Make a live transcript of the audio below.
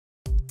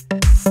Here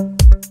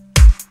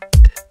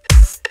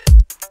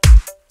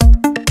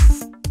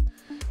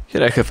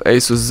I have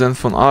ASUS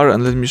ZenFone AR,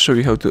 and let me show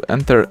you how to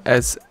enter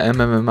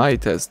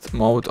SMMI Test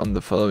mode on the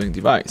following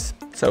device.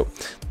 So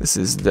this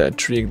is the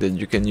trick that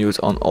you can use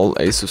on all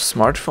ASUS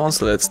smartphones.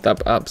 So let's tap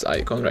apps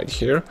icon right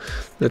here.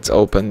 Let's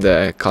open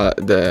the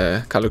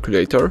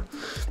calculator.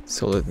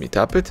 So let me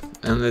tap it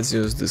and let's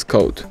use this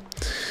code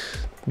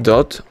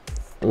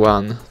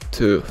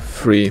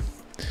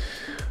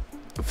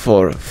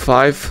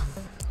 .12345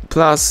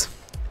 plus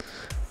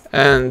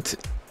and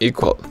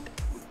equal.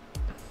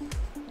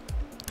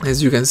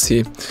 As you can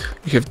see,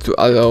 you have to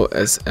allow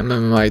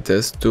SMMI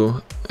Test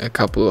to a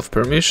couple of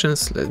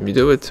permissions. Let me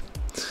do it.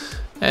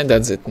 And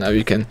that's it. Now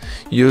you can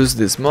use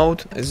this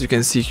mode. As you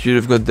can see here,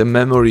 you've got the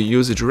memory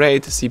usage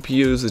rate, CPU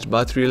usage,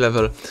 battery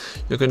level.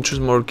 You can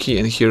choose more key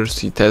and here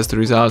see test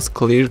results,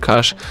 clear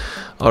cache,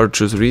 or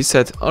choose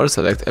reset or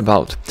select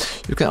about.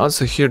 You can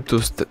also here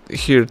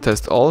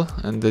test all,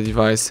 and the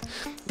device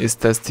is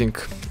testing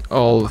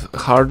all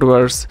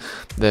hardwares,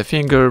 the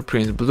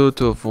fingerprint,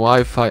 Bluetooth,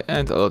 Wi-Fi,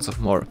 and lots of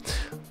more.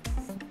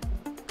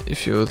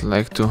 If you would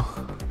like to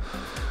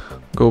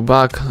go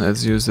back,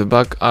 let's use the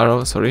back arrow,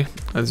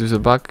 let's use the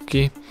back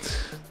key,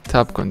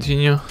 tap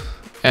continue,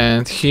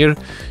 and here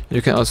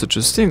you can also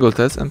choose single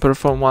test and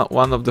perform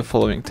one of the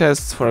following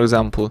tests. For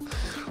example,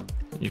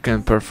 you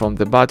can perform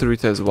the battery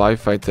test,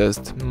 Wi-Fi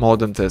test,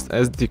 modem test,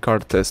 SD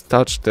card test,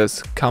 touch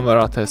test,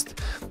 camera test,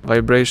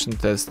 vibration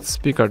test,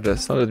 speaker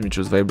test. So let me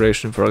choose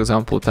vibration, for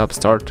example, tap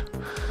start,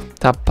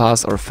 tap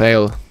pass or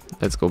fail,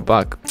 let's go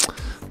back,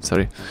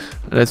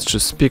 let's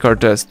choose speaker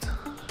test.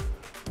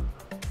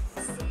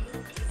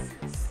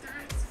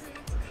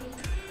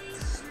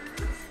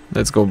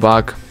 Let's go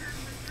back.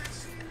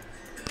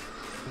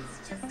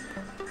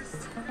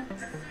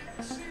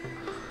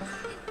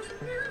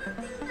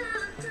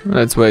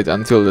 Let's wait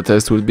until the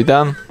test will be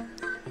done.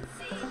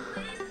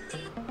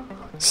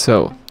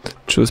 So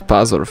choose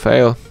pass or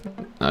fail.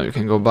 Now you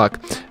can go back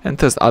and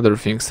test other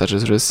things such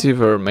as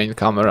receiver, main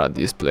camera,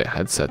 display,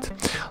 headset.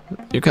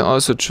 You can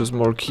also choose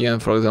more key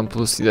and, for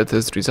example, see the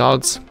test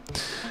results.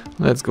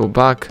 Let's go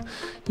back.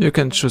 You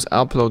can choose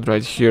upload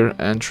right here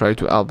and try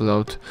to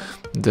upload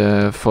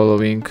the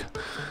following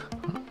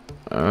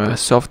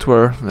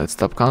software. Let's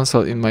tap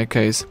cancel in my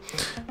case,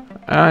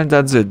 and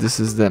that's it. This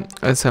is the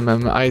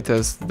SMMI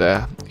test,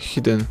 the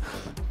hidden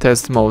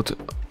test mode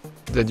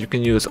that you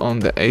can use on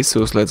the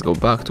ASUS. Let's go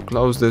back to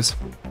close this,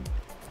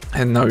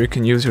 and now you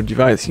can use your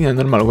device in a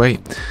normal way.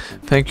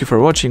 Thank you for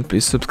watching.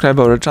 Please subscribe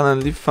our channel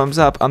and leave thumbs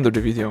up under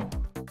the video.